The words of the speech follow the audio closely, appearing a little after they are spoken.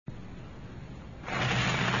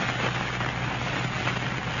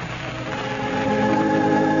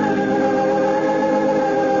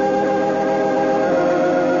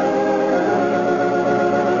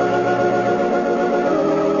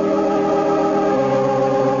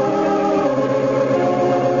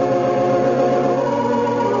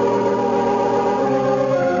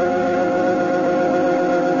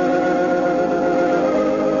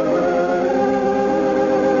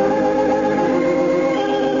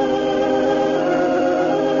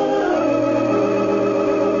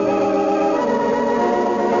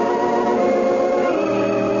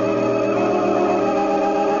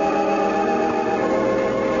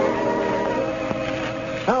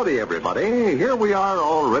everybody. Here we are,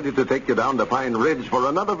 all ready to take you down to Pine Ridge for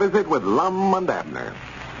another visit with Lum and Abner.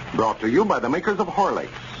 Brought to you by the makers of Horlicks,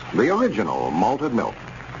 the original malted milk.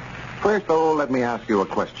 First, though, let me ask you a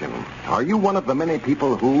question. Are you one of the many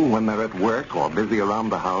people who, when they're at work or busy around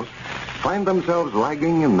the house, find themselves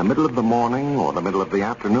lagging in the middle of the morning or the middle of the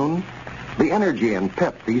afternoon? The energy and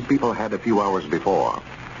pep these people had a few hours before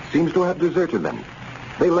seems to have deserted them.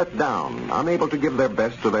 They let down, unable to give their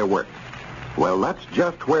best to their work. Well, that's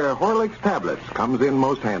just where Horlicks tablets comes in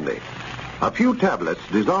most handy. A few tablets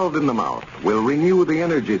dissolved in the mouth will renew the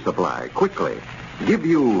energy supply quickly, give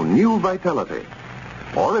you new vitality.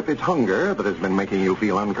 Or if it's hunger that has been making you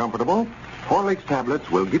feel uncomfortable, Horlicks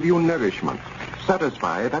tablets will give you nourishment,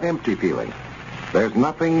 satisfy that empty feeling. There's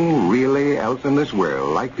nothing really else in this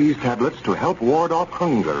world like these tablets to help ward off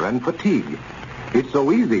hunger and fatigue. It's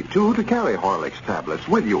so easy, too, to carry Horlicks tablets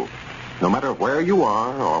with you, no matter where you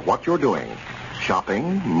are or what you're doing.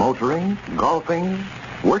 Shopping, motoring, golfing,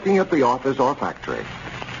 working at the office or factory.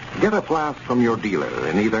 Get a flask from your dealer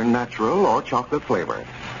in either natural or chocolate flavor.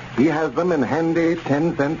 He has them in handy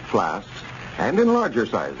 10-cent flasks and in larger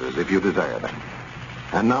sizes if you desire them.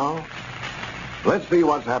 And now, let's see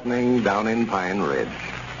what's happening down in Pine Ridge.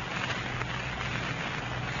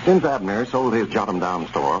 Since Abner sold his Jot-'em-Down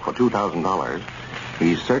store for $2,000,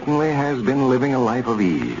 he certainly has been living a life of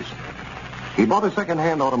ease. He bought a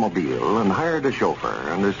second-hand automobile and hired a chauffeur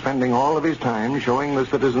and is spending all of his time showing the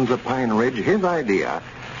citizens of Pine Ridge his idea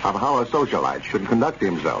of how a socialite should conduct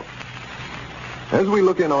himself. As we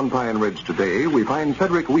look in on Pine Ridge today, we find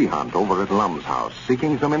Cedric Wehunt over at Lum's house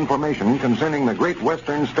seeking some information concerning the Great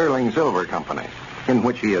Western Sterling Silver Company, in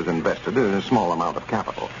which he has invested a small amount of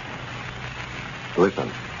capital.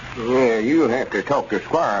 Listen. Yeah, you'll have to talk to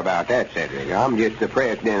Squire about that, Cedric. I'm just the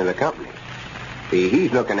president of the company. See,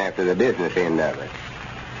 he's looking after the business end of it.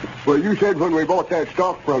 Well, you said when we bought that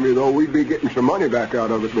stock from you, though, we'd be getting some money back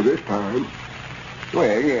out of it by this time.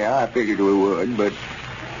 Well, yeah, I figured we would, but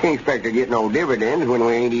can't expect to get no dividends when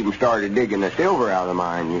we ain't even started digging the silver out of the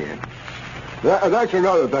mine yet. That's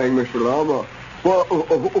another thing, Mr. Lum. Well,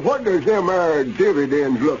 what does them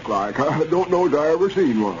dividends look like? I don't know as I ever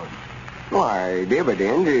seen one. Why,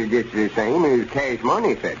 dividends is just the same as cash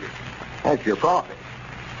money, Cedric. That's your profit.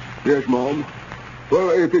 Yes, Mom.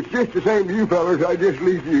 Well, if it's just the same to you fellas, I just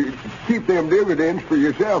leave you keep them dividends for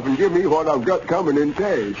yourself and give me what I've got coming in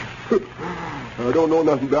cash. I don't know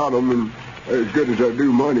nothing about them, and as good as I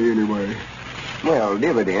do money anyway. Well,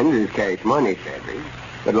 dividends is cash money, Cedric.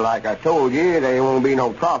 But like I told you, there won't be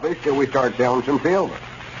no profits till we start selling some silver.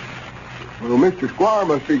 Well, Mr. Squire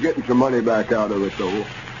must be getting some money back out of it, though.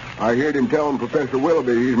 I heard him telling Professor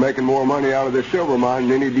Willoughby he's making more money out of this silver mine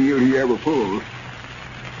than any deal he ever pulls.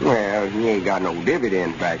 Well, he ain't got no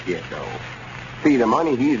dividends back yet, though. See, the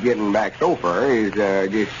money he's getting back so far is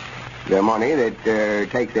just the money that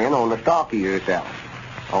takes in on the stock he's selling.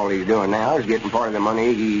 All he's doing now is getting part of the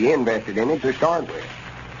money he invested in it to start with.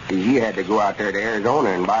 See, he had to go out there to Arizona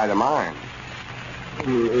and buy the mine.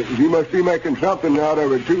 He must be making something out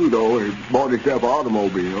of it, too, though. He bought himself an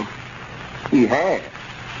automobile. He has.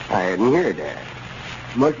 I hadn't heard that.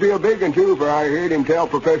 Must be a big one, too, for I heard him tell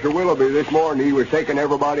Professor Willoughby this morning he was taking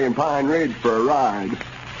everybody in Pine Ridge for a ride.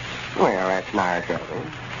 Well, that's nice of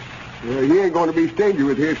him. He ain't going to be stingy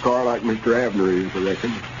with his car like Mr. Abner is, I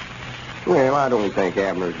reckon. Well, I don't think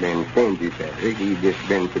Abner's been stingy, Cedric. He's just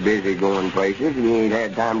been so busy going places, and he ain't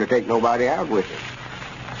had time to take nobody out with him.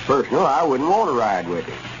 Personally, I wouldn't want to ride with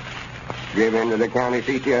him. Drove into the county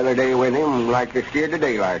seat the other day with him like to scare the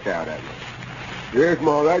daylights out of me. Yes,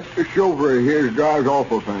 Ma, that chauffeur of his drives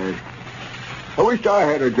awful fast. I wished I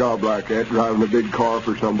had a job like that, driving a big car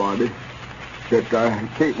for somebody. Except I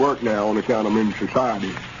can't work now on account I'm in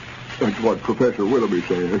society. That's what Professor Willoughby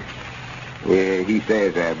says. Yeah, he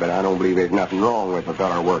says that, but I don't believe there's nothing wrong with a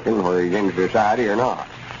feller working, whether he's in society or not.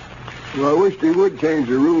 Well, I wished he would change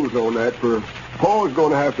the rules on that, for Paul's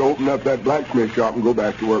going to have to open up that blacksmith shop and go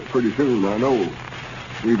back to work pretty soon, I know.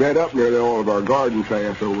 We've had up nearly all of our garden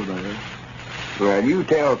sass over there. Well, you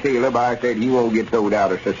tell Caleb I said he won't get throwed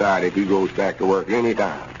out of society if he goes back to work any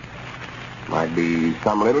time. Might be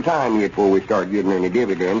some little time yet before we start getting any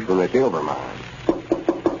dividends from the silver mine. Wait a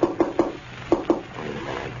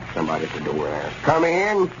minute. Somebody at the door there. Come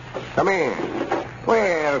in. Come in.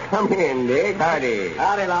 Well, come in, Dick. Howdy.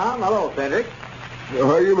 Howdy, Lum. Hello, Cedric. How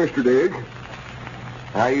are you, Mr. Digg?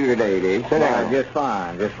 How are you today, Dick? Sit down. Just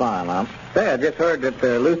fine, Lum. Say, I just heard that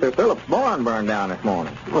Luther Phillips' barn burned down this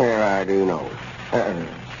morning. Well, I do know.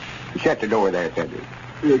 Shut the door there, Cedric.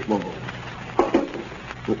 Yes, Mom.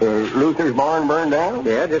 Luther's barn burned down?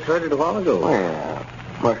 Yeah, just heard it a while ago. Well,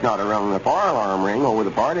 must not have rung the fire alarm ring over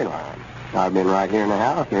the party line. I've been right here in the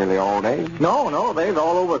house nearly all day. No, they's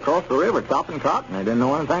all over across the river chopping cotton. They didn't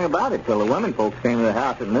know anything about it till the women folks came to the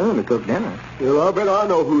house at noon to cook dinner. Well, I bet I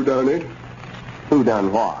know who done it. Who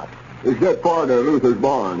done what? It's that part of Luther's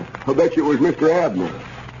barn. I bet you it was Mr. Abner.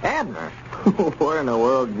 Abner? Where in the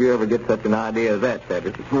world did you ever get such an idea as that,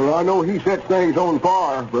 Cedric? Well, I know he set things on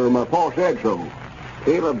fire, for my pa said so.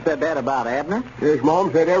 Caleb said that about Abner? His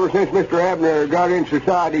mom said ever since Mr. Abner got in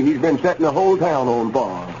society, he's been setting the whole town on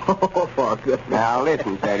fire. Oh, for goodness. Now,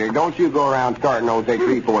 listen, Cedric, don't you go around starting those big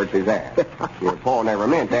reports as that. Your pa never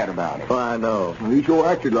meant that about him. Oh, I know. Well, he sure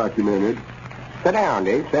acted like he meant it. Sit down,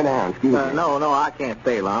 Dick. Sit down. Excuse me. No, I can't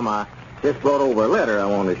stay, Lum. I just brought over a letter I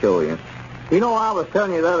wanted to show you. You know, I was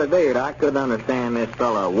telling you the other day that I couldn't understand this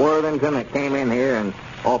fella Worthington that came in here and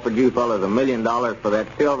offered you fellas $1 million for that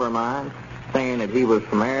silver mine, saying that he was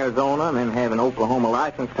from Arizona and then having Oklahoma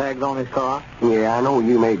license tags on his car. Yeah, I know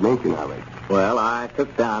you made mention of it. Well, I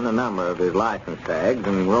took down the number of his license tags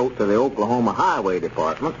and wrote to the Oklahoma Highway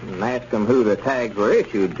Department and asked them who the tags were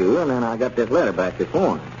issued to, and then I got this letter back this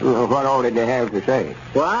morning. Well, what all did they have to say?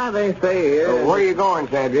 Why, they say here... So where are you going,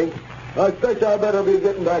 Cedric? I expect I better be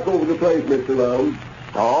getting back over the place, Mr. Lowndes.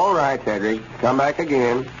 All right, Cedric. Come back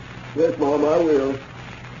again. Yes, Mom, I will.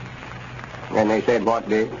 And they said what,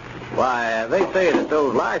 Dick? Why, they say that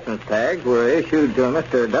those license tags were issued to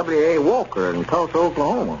Mr. W.A. Walker in Tulsa,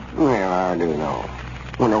 Oklahoma. Well, I do know.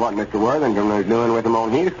 Wonder what Mr. Worthington was doing with them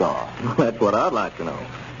on his car. That's what I'd like to know.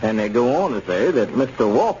 And they go on to say that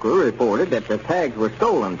Mr. Walker reported that the tags were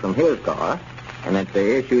stolen from his car and that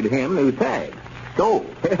they issued him new tags. Stole?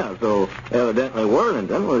 Yeah, so evidently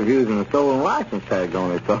Worthington was using the stolen license tags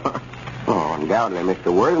on his car. Oh, undoubtedly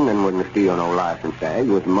Mr. Worthington wouldn't steal no license tag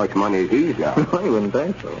with as much money as he's got. You wouldn't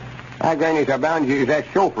think so. I guarantee so bound you that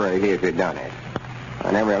chauffeur of his that done it.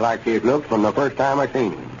 I never liked his looks from the first time I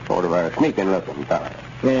seen him. Sort of a sneaking-looking fella.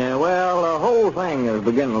 Yeah, well, the whole thing is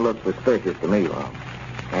beginning to look suspicious to me, Lum.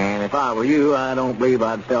 And if I were you, I don't believe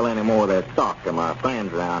I'd sell any more of that stock to my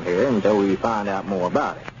friends around here until we find out more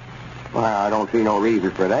about it. Well, I don't see no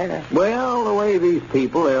reason for that. Well, the way these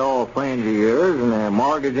people, they're all friends of yours, and they're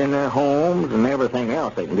mortgaging their homes and everything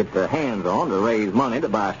else they can get their hands on to raise money to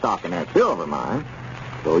buy stock in that silver mine.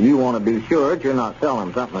 So you want to be sure that you're not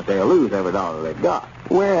selling something that they'll lose every dollar they've got.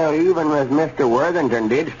 Well, even if Mr. Worthington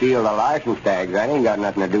did steal the license tags, that ain't got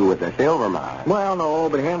nothing to do with the silver mine. Well, no,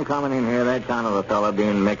 but him coming in here, that kind of a fella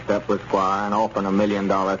being mixed up with Squire and offering $1 million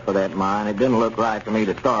for that mine, it didn't look right to me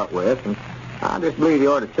to start with, and I just believe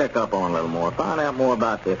you ought to check up on it a little more. Find out more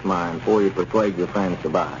about this mine before you persuade your friends to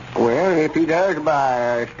buy it. Well, if he does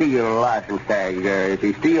steal license tags, if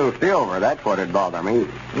he steals silver, that's what'd bother me.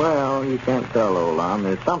 Well, you can't tell, old Lum.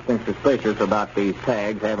 There's something suspicious about these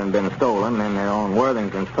tags having been stolen and they're on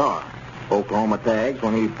Worthington's car. Oklahoma tags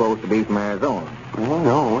when he's supposed to be from Arizona. Well,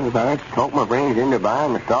 no, if I had to talk my friends into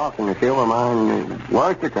buying the stock in the silver mine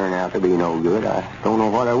was to turn out to be no good, I don't know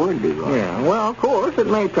what I would do. Yeah, well, of course, it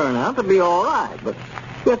may turn out to be all right, but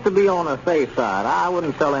just to be on the safe side, I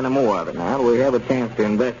wouldn't sell any more of it now till we have a chance to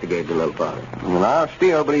investigate a little further. Well, I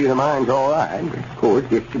still believe the mine's all right. But of course,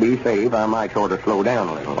 just to be safe, I might sort of slow down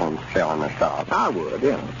a little on selling the stock. I would,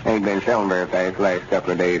 yeah. Ain't been selling very fast the last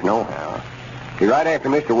couple of days, nohow. See, right after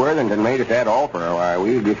Mr. Worthington made us that offer, why,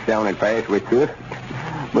 we was just selling it fast we could.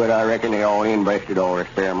 But I reckon they all invested all the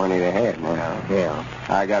spare money they had now. Yeah.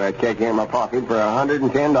 I got a check in my pocket for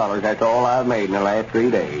 $110. That's all I've made in the last 3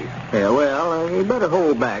 days. Yeah, well, you better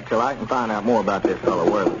hold back till I can find out more about this fellow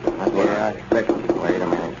Worthington. Yeah, I expect you. Wait a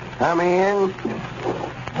minute. Come in.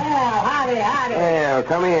 Well, howdy. Well,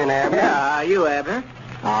 come in, Abner. Yeah, you, Abner.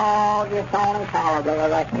 Oh, just only tolerable, I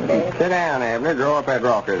reckon, Dave. Sit down, Abner. Draw up that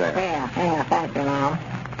rocker there. Yeah, thank you, Mom.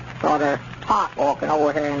 Sort of hot walking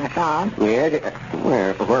over here in the sun. Yeah?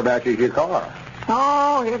 Well, whereabouts is your car?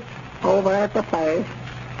 Oh, it's over at the place,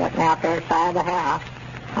 sitting out there side the house.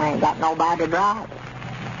 I ain't got nobody to drive it.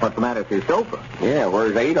 What's the matter with your chauffeur? Yeah,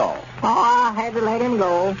 where's Adolph? Oh, I had to let him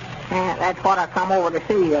go. And that's what I come over to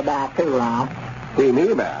see you about, too, Mom. See me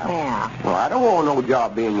about? Yeah. Well, I don't want no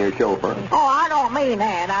job being your chauffeur. Oh, I don't mean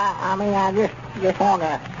that. I mean, I just want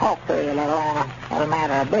to talk to you a little on a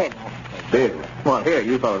matter of business. Business? Well, here,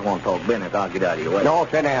 you fellas want to talk business. I'll get out of your way. No,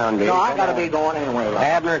 sit down, Dick. No, I Sit got to down. be going anyway, Rob.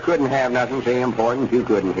 Abner couldn't have nothing so important you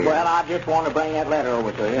couldn't hear. Well, I just want to bring that letter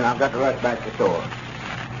over to you, and I've got to rush back to the store.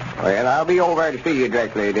 Well, I'll be over there to see you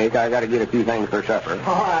directly, Dick. I got to get a few things for supper.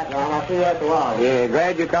 All right, Ron. I'll see you after a while. Yeah,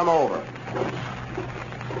 glad you come over.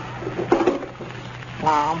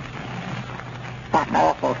 Mom, something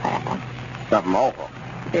awful's happened. Something awful.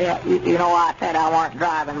 Yeah, you know I said I weren't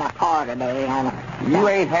driving my car today. You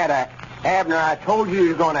ain't had a Abner, I told you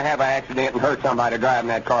was going to have an accident and hurt somebody driving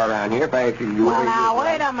that car around here faster than you Well, were. now,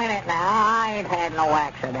 wait a minute now. I ain't had no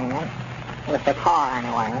accident. With the car,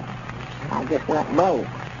 anyway. I just went broke.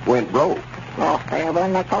 Went broke? Lost every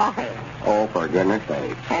nickel I had. Oh, for goodness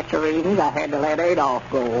sake. That's the reason I had to let Adolph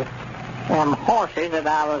go. Them horses that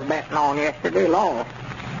I was betting on yesterday lost.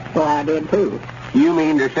 So I did, too. You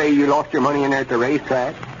mean to say you lost your money in there at the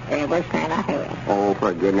racetrack? Every cent I had. Oh,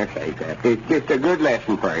 for goodness sake. It's just a good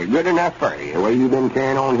lesson for you. Good enough for you. The way you've been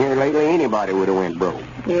carrying on here lately, anybody would have went broke.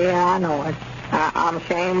 Yeah, I know it. I'm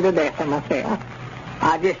ashamed to death of myself.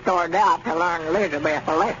 I just started out to learn Elizabeth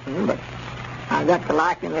a lesson, but I got to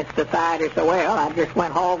liking this society so well, I just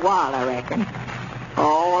went hog wild, I reckon.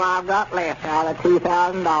 All I've got left out of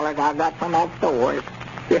 $2,000 I got from that store is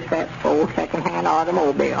just that old second-hand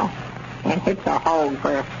automobile. And it's a hog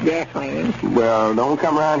for gasoline. Well, don't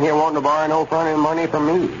come around here wanting to borrow no funny money from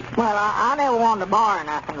me. Well, I never wanted to borrow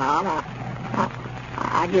nothing, Lon.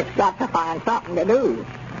 I just got to find something to do.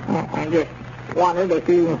 And just wondered if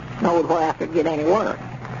you knowed where I could get any work.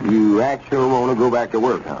 You actually want to go back to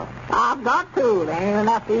work, huh? I've got to. There ain't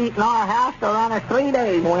enough to eat in our house to run us 3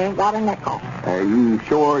 days. We ain't got a nickel. Are you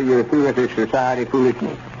sure you're through with this society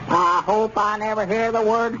foolishness? I hope I never hear the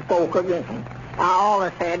word spoke again. I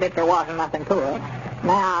always said that there wasn't nothing to it.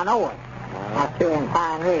 Now I know it. I'm still in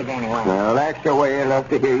Pine Ridge anyway. Well, that's the way I love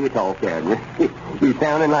to hear you talk, Abner. You're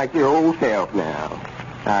sounding like your old self now.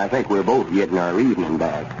 I think we're both getting our evening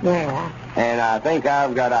back. Yeah. And I think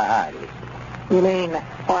I've got a hidey. You mean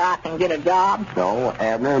where I can get a job? No,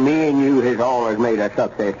 Abner, me and you has always made a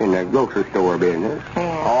success in the grocery store business.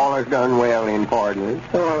 Yeah. Always done well in partners.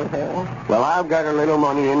 Sure. Well, I've got a little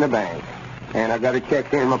money in the bank. And I've got a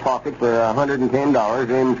check in my pocket for $110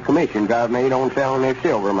 in commissions I've made on selling this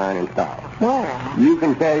silver mining stock. Well. You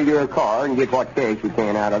can sell your car and get what cash you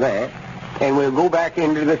can out of that. And we'll go back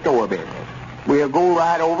into the store business. We'll go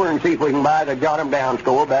right over and see if we can buy the Jot 'em Down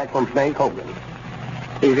store back from Snake Hogan.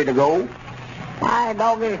 Is it a go? Hi,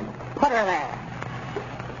 doggy. Put her there.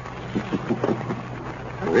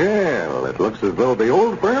 Well, it looks as though the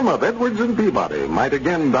old firm of Edwards and Peabody might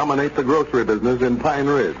again dominate the grocery business in Pine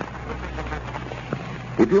Ridge.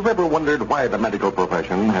 If you've ever wondered why the medical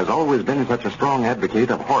profession has always been such a strong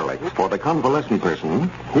advocate of Horlicks for the convalescent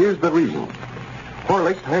person, here's the reason.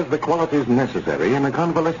 Horlicks has the qualities necessary in a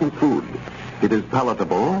convalescent food. It is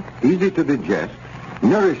palatable, easy to digest,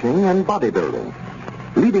 nourishing, and bodybuilding.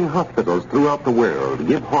 Leading hospitals throughout the world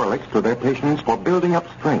give Horlicks to their patients for building up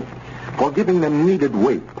strength, for giving them needed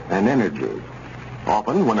weight and energy.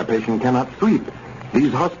 Often, when a patient cannot sleep,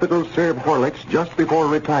 these hospitals serve Horlicks just before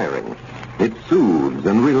retiring. It soothes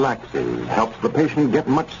and relaxes, helps the patient get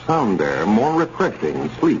much sounder, more refreshing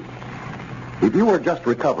sleep. If you are just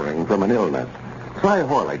recovering from an illness, try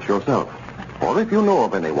Horlicks yourself. Or if you know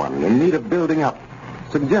of anyone in need of building up,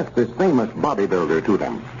 suggest this famous bodybuilder to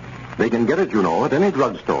them. They can get it, you know, at any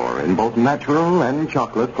drugstore in both natural and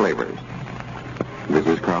chocolate flavors. This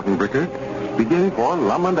is Carlton Bricker, speaking for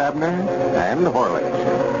Lum and Abner and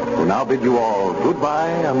Horlicks, who now bid you all goodbye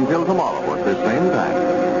until tomorrow at this same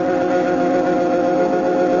time.